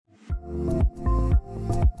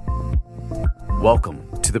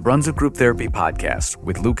Welcome to the Brunswick Group Therapy Podcast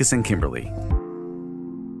with Lucas and Kimberly.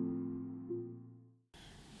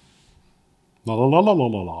 La la la la la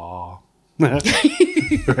la la.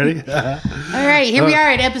 Ready? All right, here we are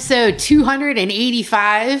at episode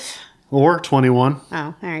 285. Or 21. Oh,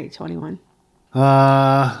 all right, 21.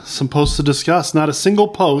 Some posts to discuss. Not a single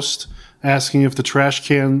post asking if the trash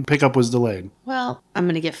can pickup was delayed. Well, I'm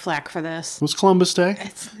going to get flack for this. It was Columbus Day.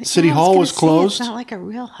 City Yeah, Hall was gonna say, closed. It's not like a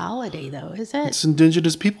real holiday, though, is it? It's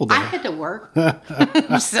Indigenous People Day. I had to work,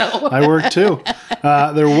 so I worked too.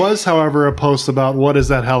 There was, however, a post about what is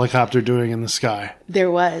that helicopter doing in the sky.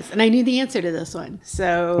 there was, and I knew the answer to this one.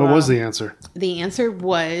 So, What was the answer? The answer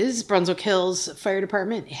was Brunswick Hills Fire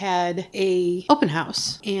Department had a open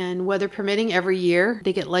house, and weather permitting, every year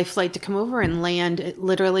they get Life Flight to come over and land. It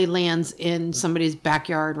literally lands in somebody's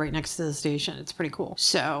backyard right next to the station. It's pretty cool.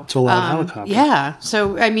 So It's a loud helicopter. Yeah.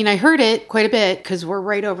 So I mean, I heard it quite a bit because we're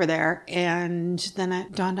right over there, and then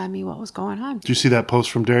it dawned on me what was going on. Did you see that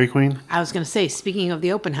post from Dairy Queen? I was going to say, speaking of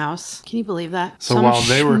the open house, can you believe that? So while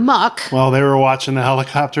they were watching the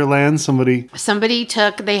helicopter land, somebody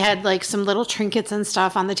took, they had like some little trinkets and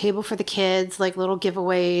stuff on the table for the kids, like little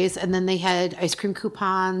giveaways. And then they had ice cream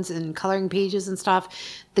coupons and coloring pages and stuff.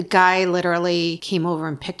 The guy literally came over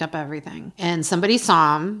and picked up everything. And somebody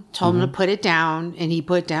saw him, told him to put it down. And he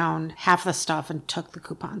put down half the stuff and took the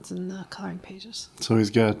coupons and the coloring pages. So he's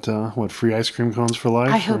got, free ice cream cones for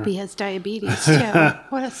life? I hope he has diabetes too.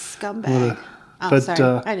 What a scumbag.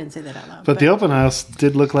 Sorry. I didn't say that out loud. But the open house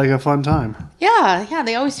did look like a fun time. Yeah,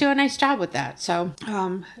 they always do a nice job with that. So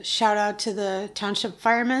shout out to the township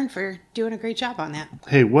firemen for doing a great job on that.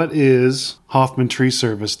 Hey, what is Hoffman Tree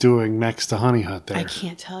Service doing next to Honey Hut there? I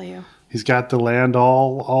can't tell you. He's got the land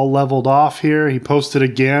all leveled off here. He posted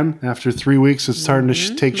again. After 3 weeks, it's starting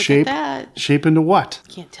to take Look shape. at that. Shape into what?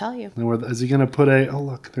 Can't tell you. And is he going to put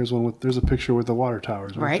look, there's a picture with the water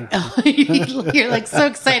towers. Right? There. You're like so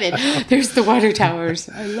excited. There's the water towers.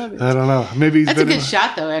 I love it. I don't know. Maybe That's a good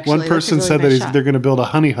shot, though, actually. One person said that they're going to build a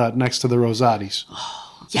honey hut next to the Rosati's.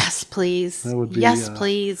 Yes, please. That would be, yes,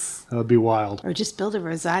 please. That would be wild. Or just build a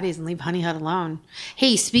Rosati's and leave Honey Hut alone.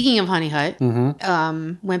 Hey, speaking of Honey Hut,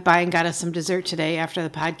 went by and got us some dessert today after the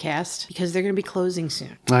podcast because they're going to be closing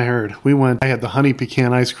soon. I heard. I had the honey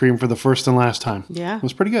pecan ice cream for the first and last time. Yeah. It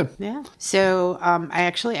was pretty good. Yeah. So I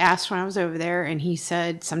actually asked when I was over there, and he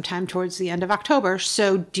said sometime towards the end of October.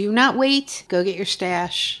 So do not wait. Go get your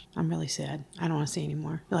stash. I'm really sad. I don't want to say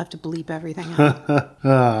anymore. You'll have to bleep everything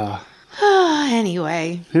out.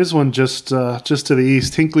 Anyway, here's one just to the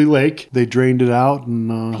east, Hinkley Lake. They drained it out,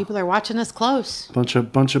 and people are watching us close. Bunch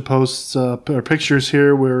of posts or pictures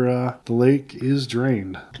here where the lake is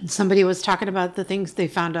drained. Somebody was talking about the things they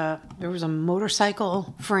found. There was a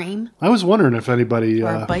motorcycle frame. I was wondering if anybody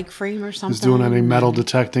or a bike frame or something is doing any metal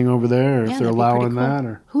detecting over there, or if they're allowing cool. that.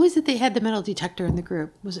 Or who is it? They had the metal detector in the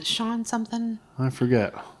group. Was it Sean something? I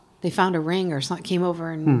forget. They found a ring or something, came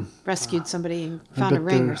over and rescued somebody and found a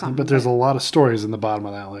ring or something. But there's a lot of stories in the bottom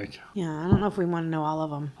of that lake. Yeah, I don't know if we want to know all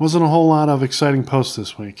of them. Wasn't a whole lot of exciting posts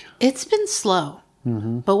this week. It's been slow.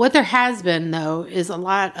 But what there has been, though, is a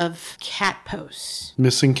lot of cat posts.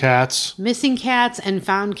 Missing cats. Missing cats and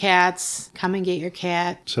found cats. Come and get your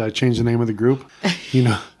cat. Should I change the name of the group?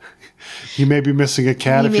 You may be missing a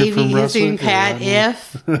cat if you're from Brunswick. You may be missing a cat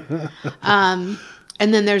if.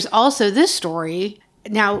 And then there's also this story.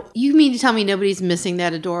 Now, you mean to tell me nobody's missing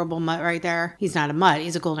that adorable mutt right there? He's not a mutt.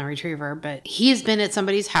 He's a golden retriever. But he has been at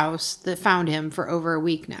somebody's house that found him for over a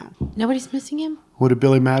week now. Nobody's missing him? What did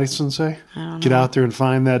Billy Madison say? I don't know. Get out there and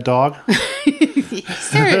find that dog?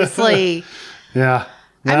 Seriously. Yeah.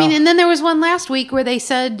 I mean, and then there was one last week where they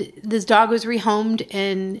said this dog was rehomed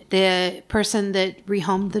and the person that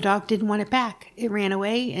rehomed the dog didn't want it back. It ran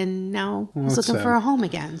away and now is looking for a home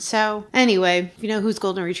again. So anyway, if you know whose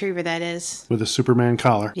golden retriever that is. With a Superman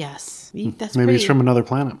collar. Yes. That's maybe it's from another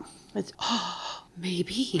planet.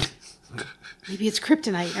 Maybe. Maybe it's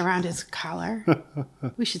kryptonite around his collar.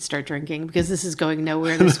 We should start drinking because this is going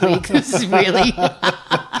nowhere this week. This is really...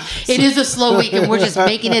 It is a slow week and we're just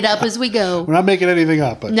making it up as we go. We're not making anything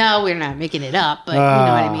up. But... No, we're not making it up, but you know what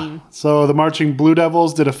I mean. So the Marching Blue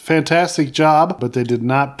Devils did a fantastic job, but they did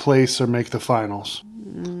not place or make the finals.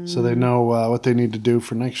 So they know what they need to do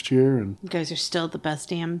for next year. And you guys are still the best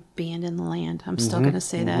damn band in the land. I'm still going to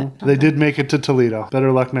say that. They did make it to Toledo.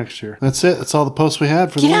 Better luck next year. That's it. That's all the posts we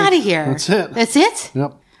had for the week. Get out of here. That's it. That's it?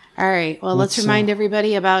 Yep. All right. Well, let's remind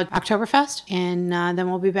everybody about Oktoberfest, and then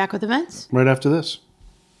we'll be back with events. Right after this.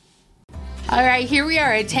 All right, here we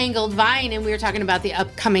are at Tangled Vine, and we are talking about the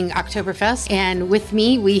upcoming Oktoberfest. And with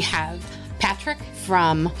me, we have Patrick Patrick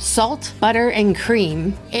from Salt, Butter, and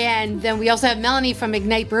Cream. And then we also have Melanie from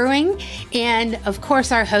Ignite Brewing. And of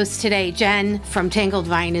course, our host today, Jen from Tangled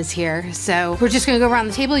Vine, is here. So we're just going to go around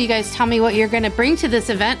the table. You guys tell me what you're going to bring to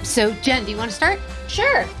this event. So Jen, do you want to start?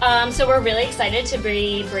 Sure. So we're really excited to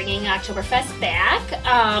be bringing Oktoberfest back.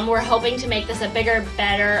 We're hoping to make this a bigger,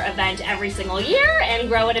 better event every single year and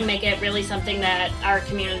grow it and make it really something that our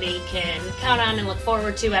community can count on and look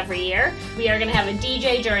forward to every year. We are going to have a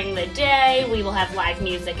DJ during the day. We will have live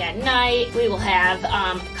music at night. We will have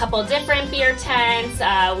a couple different beer tents.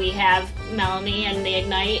 We have Melanie and the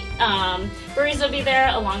Ignite breweries will be there,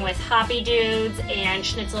 along with Hoppy Dudes and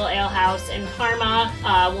Schnitzel Ale House in Parma.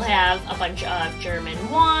 We'll have a bunch of German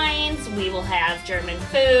wines. We will have German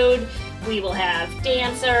food. We will have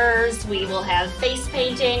dancers. We will have face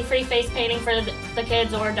painting, free face painting for the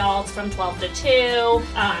kids or adults from 12 to 2.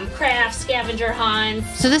 Crafts, scavenger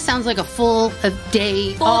hunts. So this sounds like a all day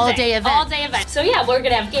event. All day event. So yeah, we're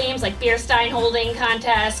going to have games like beer stein holding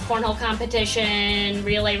contest, cornhole competition,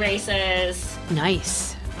 relay races.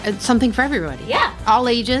 Nice. It's something for everybody. Yeah. All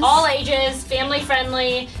ages. All ages, family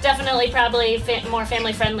friendly. Definitely probably more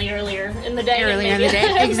family friendly earlier in the day.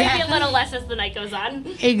 Exactly. Maybe a little less as the night goes on.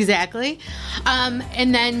 Exactly.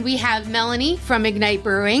 And then we have Melanie from Ignite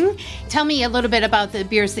Brewing. Tell me a little bit about the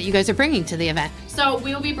beers that you guys are bringing to the event. So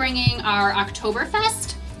we will be bringing our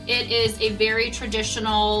Oktoberfest. It is a very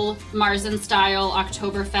traditional Marzen style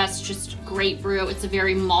Oktoberfest, just great brew. It's a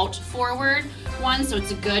very malt forward one, so it's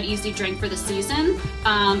a good, easy drink for the season.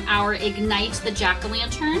 Our Ignite, the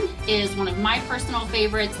Jack-o'-lantern, is one of my personal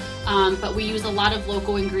favorites, but we use a lot of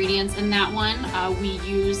local ingredients in that one. We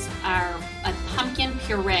use a pumpkin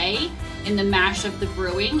puree in the mash of the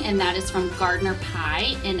brewing, and that is from Gardner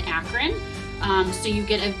Pie in Akron. So you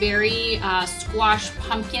get a very squash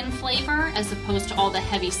pumpkin flavor as opposed to all the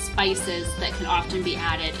heavy spices that can often be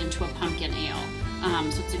added into a pumpkin ale.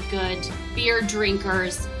 So it's a good beer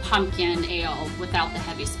drinker's pumpkin ale without the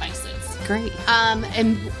heavy spices. Great.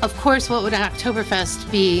 And of course, what would an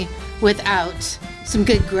Oktoberfest be without some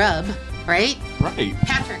good grub, right? Right.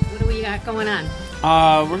 Patrick, what do we got going on?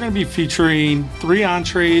 We're going to be featuring 3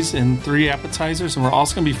 entrees and 3 appetizers, and we're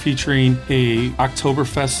also going to be featuring a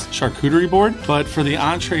Oktoberfest charcuterie board. But for the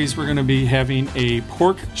entrees, we're going to be having a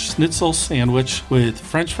pork schnitzel sandwich with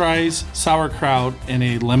French fries, sauerkraut, and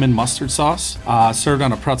a lemon mustard sauce, served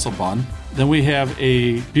on a pretzel bun. Then we have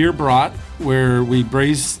a beer brat where we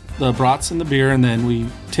braise the brats in the beer, and then we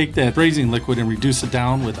take that braising liquid and reduce it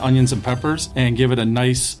down with onions and peppers and give it a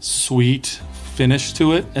nice sweet finish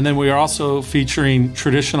to it. And then we are also featuring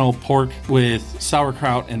traditional pork with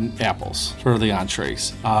sauerkraut and apples for the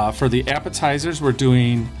entrees. For the appetizers, we're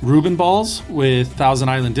doing Reuben balls with Thousand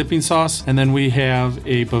Island dipping sauce. And then we have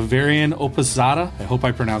a Bavarian Opusata. I hope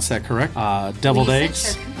I pronounced that correct. Deviled eggs.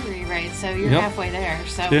 Said charcuterie, right? So you're Yep. halfway there.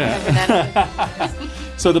 So Yeah. whatever that is.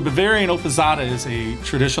 So the Bavarian Opusata is a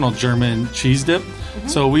traditional German cheese dip.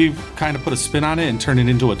 So we've kind of put a spin on it and turned it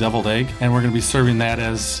into a deviled egg. And we're going to be serving that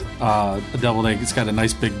as a deviled egg. It's got a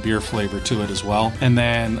nice big beer flavor to it as well. And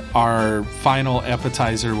then our final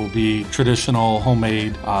appetizer will be traditional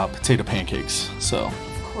homemade potato pancakes. So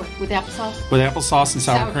Of course, with applesauce. with applesauce and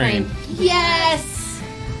sour cream. Yes!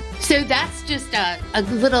 So that's just a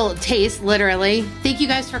little taste, literally. Thank you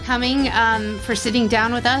guys for coming, for sitting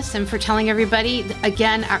down with us, and for telling everybody.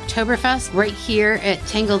 Again, Oktoberfest right here at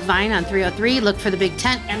Tangled Vine on 303. Look for the big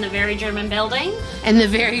tent. And the very German building. And the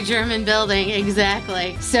very German building,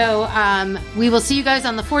 exactly. So we will see you guys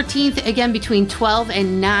on the 14th, again between 12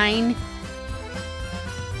 and 9.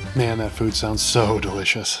 Man, that food sounds so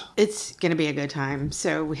delicious. It's going to be a good time.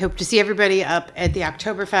 So we hope to see everybody up at the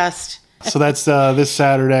Oktoberfest. So that's this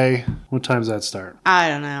Saturday. What time does that start? I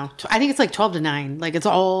don't know. I think it's like 12 to 9. Like it's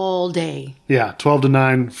all day. Yeah, 12 to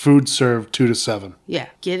 9, food served 2 to 7. Yeah.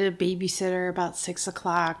 Get a babysitter about 6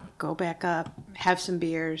 o'clock. Go back up. Have some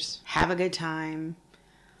beers. Have a good time.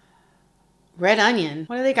 Red Onion.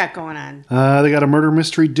 What do they got going on? They got a murder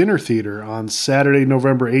mystery dinner theater on Saturday,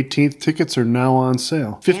 November 18th. Tickets are now on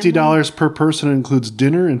sale. $50 per person includes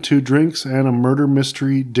dinner and 2 drinks and a murder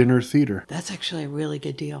mystery dinner theater. That's actually a really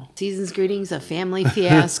good deal. Season's greetings, a family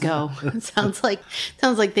fiasco. Sounds like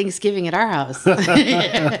Thanksgiving at our house.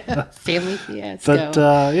 Family fiasco.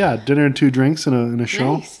 But yeah, dinner and 2 drinks and a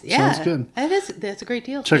show. Nice. Yeah, Sounds good. That's a great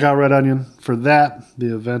deal. Check out Red Onion for that.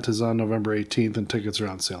 The event is on November 18th and tickets are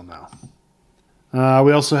on sale now.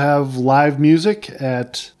 We also have live music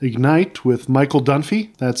at Ignite with Michael Dunphy.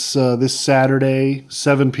 That's this Saturday,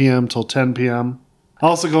 7 p.m. till 10 p.m.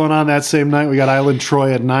 Also going on that same night, we got Island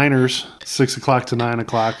Troy at Niners, 6 o'clock to 9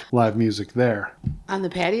 o'clock. Live music there. On the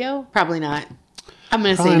patio? Probably not. I'm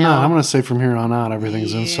going to say Probably no. not. I'm going to say from here on out,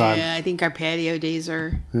 everything's inside. Yeah, I think our patio days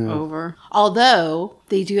are over. Although,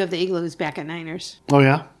 they do have the igloos back at Niners. Oh,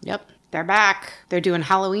 yeah? Yep. They're back. They're doing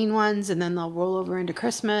Halloween ones, and then they'll roll over into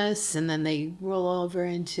Christmas, and then they roll over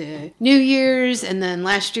into New Year's. And then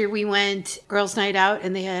last year we went girls' night out,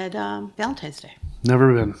 and they had Valentine's Day.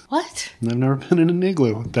 Never been. What? I've never been in an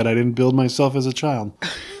igloo that I didn't build myself as a child.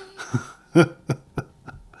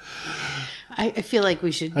 I feel like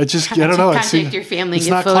we should I don't know. contact your family and it's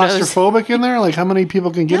get not photos. claustrophobic in there? Like, how many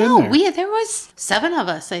people can get in there? There was 7 of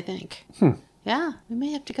us, I think. Yeah, we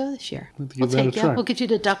may have to go this year. Have to We'll give that a take you. try. We'll get you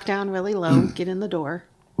to duck down really low, get in the door.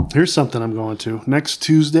 Here's something I'm going to. Next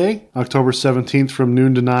Tuesday, October 17th from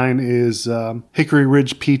noon to 9 is Hickory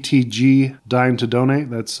Ridge PTG Dine to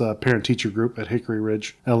Donate. That's a parent-teacher group at Hickory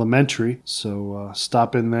Ridge Elementary. So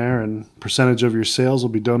stop in there and percentage of your sales will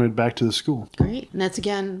be donated back to the school. Great. And that's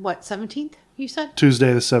again, what, 17th, you said?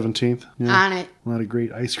 Tuesday the 17th. Yeah. On it. A lot of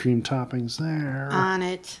great ice cream toppings there. On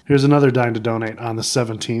it. Here's another Dine to Donate on the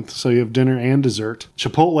 17th. So you have dinner and dessert.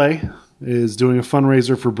 Chipotle is doing a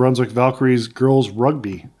fundraiser for Brunswick Valkyries girls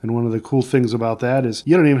rugby. And one of the cool things about that is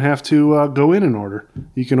you don't even have to go in and order.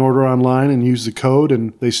 You can order online and use the code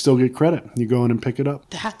and they still get credit. You go in and pick it up.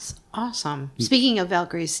 That's awesome. Speaking of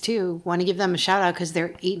Valkyries, too, want to give them a shout out because they're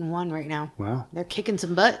 8-1 right now. Wow. They're kicking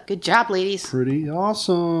some butt. Good job, ladies. Pretty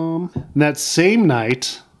awesome. And that same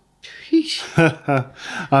night,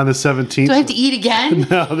 on the 17th. Do I have to eat again?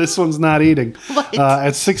 No, this one's not eating. What?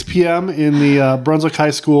 At 6 p.m. in the Brunswick High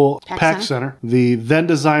School Pack Center, the Then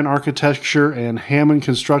Design Architecture and Hammond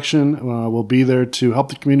Construction will be there to help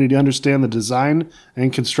the community understand the design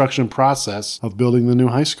and construction process of building the new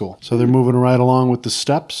high school. So they're moving right along with the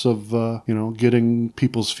steps of, getting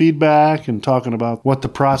people's feedback and talking about what the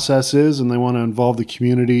process is, and they want to involve the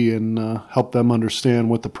community and help them understand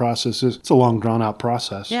what the process is. It's a long, drawn-out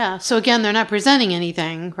process. Yeah. So again, they're not presenting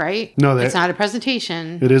anything, right? No, it's not a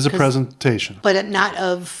presentation. It is a presentation. But not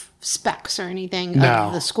of specs or anything No.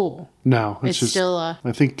 of the school. No, It's just, still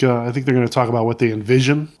I think they're going to talk about what they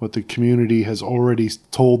envision, what the community has already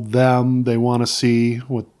told them they want to see,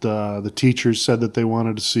 what the teachers said that they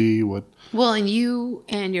wanted to see. Well, and you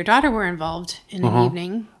and your daughter were involved in an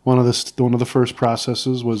evening. One of the first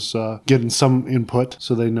processes was getting some input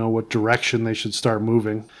so they know what direction they should start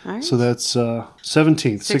moving. All right. So that's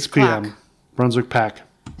 17th, 6 p.m. Brunswick Pack.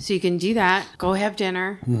 So you can do that, go have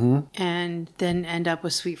dinner, and then end up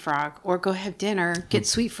with Sweet Frog. Or go have dinner, get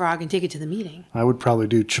Sweet Frog, and take it to the meeting. I would probably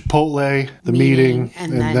do Chipotle, the meeting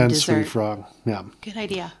and then dessert. Sweet Frog. Yeah. Good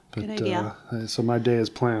idea. Good But, idea. So my day is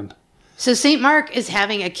planned. So St. Mark is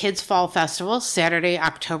having a Kids Fall Festival Saturday,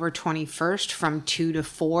 October 21st from 2 to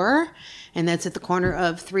 4. And that's at the corner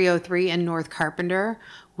of 303 and North Carpenter,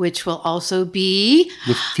 which will also be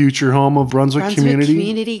The future home of Brunswick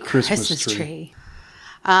Community Christmas Tree.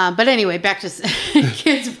 But anyway, back to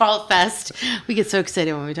Kids Fall Fest. We get so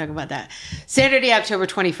excited when we talk about that. Saturday, October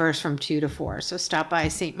 21st from 2 to 4. So stop by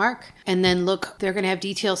St. Mark. And then look, they're going to have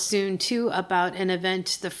details soon, too, about an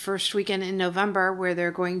event the first weekend in November where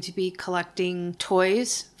they're going to be collecting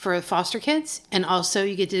toys for foster kids. And also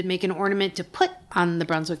you get to make an ornament to put on the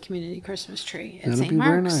Brunswick Community Christmas Tree at That'll St. be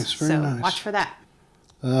Mark's. very nice, very so nice. watch for that.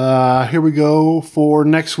 Here we go for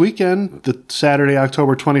next weekend. The Saturday,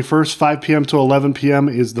 October 21st, 5 p.m. to 11 p.m.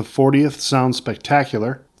 is the 40th Sound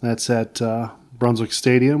Spectacular. That's at Brunswick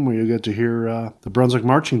Stadium, where you get to hear the Brunswick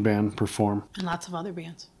Marching Band perform. And lots of other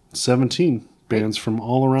bands. 17 bands from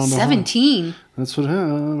all around Ohio. 17? That's what.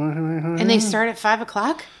 And they start at 5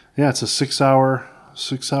 o'clock? Yeah, it's a 6-hour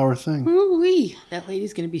thing. Ooh-wee. That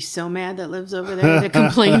lady's going to be so mad that lives over there that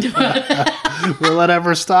complained about it. Will it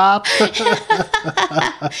ever stop? Anyone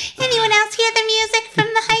else hear the music from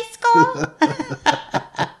the high school?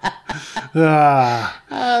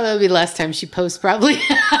 That'll be the last time she posts, probably.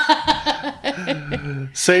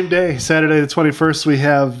 Same day, Saturday the 21st, we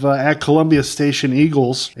have at Columbia Station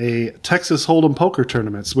Eagles a Texas Hold'em poker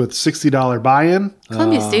tournament with $60 buy-in.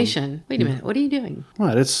 Columbia Station. Wait a minute. What are you doing?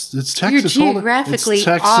 What? It's Texas You're Hold'em. geographically It's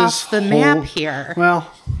Texas off the map here.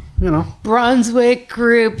 Well, Brunswick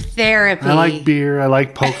Group Therapy. I like beer. I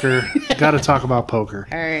like poker. Got to talk about poker.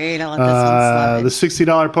 All right, I'll let this one slide. The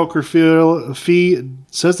 $60 poker fee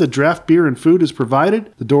says that draft beer and food is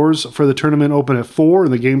provided. The doors for the tournament open at 4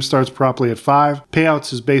 and the game starts promptly at 5.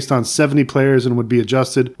 Payouts is based on 70 players and would be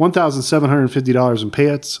adjusted. $1,750 in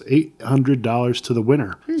payouts, $800 to the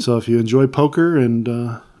winner. So if you enjoy poker and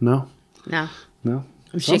no.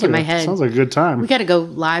 I'm shaking my head. Sounds like a good time. We got to go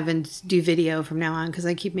live and do video from now on because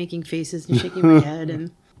I keep making faces and shaking my head.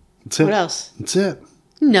 And That's it. what else? That's it.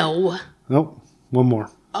 No. Nope. One more.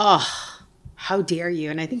 Oh, how dare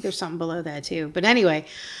you? And I think there's something below that too. But anyway,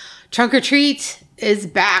 Trunk or Treat is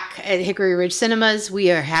back at Hickory Ridge Cinemas.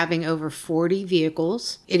 We are having over 40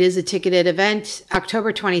 vehicles. It is a ticketed event,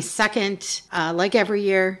 October 22nd. Like every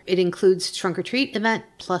year, it includes trunk or treat event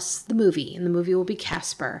plus the movie, and the movie will be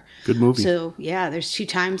Casper. Good movie. So yeah, there's 2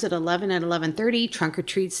 times at 11 and 11:30. Trunk or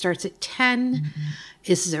treat starts at 10. Mm-hmm.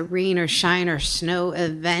 This is a rain or shine or snow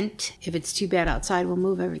event. If it's too bad outside, we'll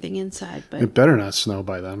move everything inside. But it better not snow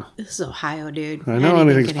by then. This is Ohio, dude. I know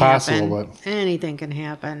anything's possible, but anything can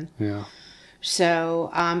happen. Yeah. So,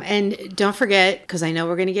 and don't forget, because I know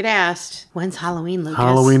we're going to get asked, when's Halloween, Lucas?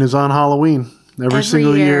 Halloween is on Halloween every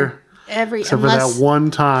single year. Except for that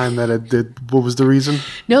one time that it did. What was the reason?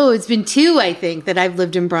 No, it's been 2, I think, that I've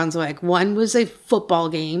lived in Brunswick. One was a football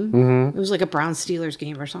game. Mm-hmm. It was like a Browns-Steelers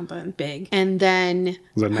game or something big. And then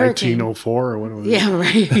was it 1904 or what was it? Yeah,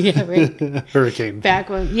 right. Yeah, right. Hurricane. Back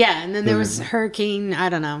when, yeah. And then there was Hurricane, I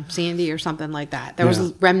don't know, Sandy or something like that. There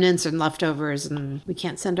was remnants and leftovers, and we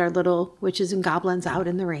can't send our little witches and goblins out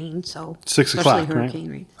in the rain. So 6 o'clock, hurricane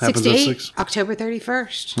right? rain. Happens 6 to 8, 6. October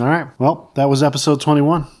 31st. All right. Well, that was episode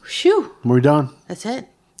 21. Phew. We're done. That's it.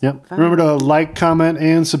 Yep. Fine. Remember to like, comment,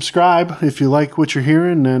 and subscribe if you like what you're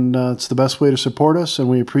hearing, and it's the best way to support us, and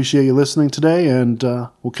we appreciate you listening today, and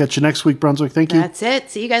we'll catch you next week, Brunswick. Thank you. That's it.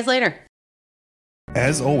 See you guys later.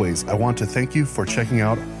 As always, I want to thank you for checking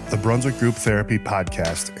out the Brunswick Group Therapy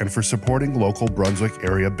podcast and for supporting local Brunswick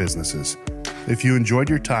area businesses. If you enjoyed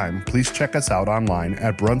your time, please check us out online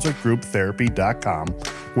at brunswickgrouptherapy.com,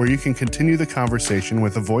 where you can continue the conversation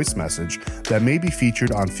with a voice message that may be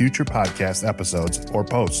featured on future podcast episodes or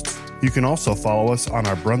posts. You can also follow us on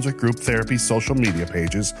our Brunswick Group Therapy social media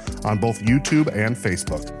pages on both YouTube and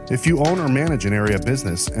Facebook. If you own or manage an area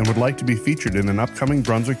business and would like to be featured in an upcoming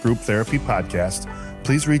Brunswick Group Therapy podcast,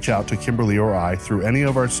 please reach out to Kimberly or I through any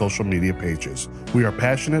of our social media pages. We are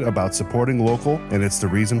passionate about supporting local, and it's the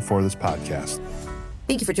reason for this podcast.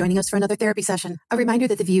 Thank you for joining us for another therapy session. A reminder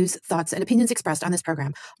that the views, thoughts, and opinions expressed on this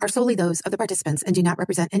program are solely those of the participants and do not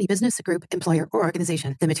represent any business, group, employer, or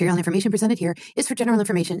organization. The material and information presented here is for general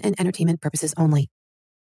information and entertainment purposes only.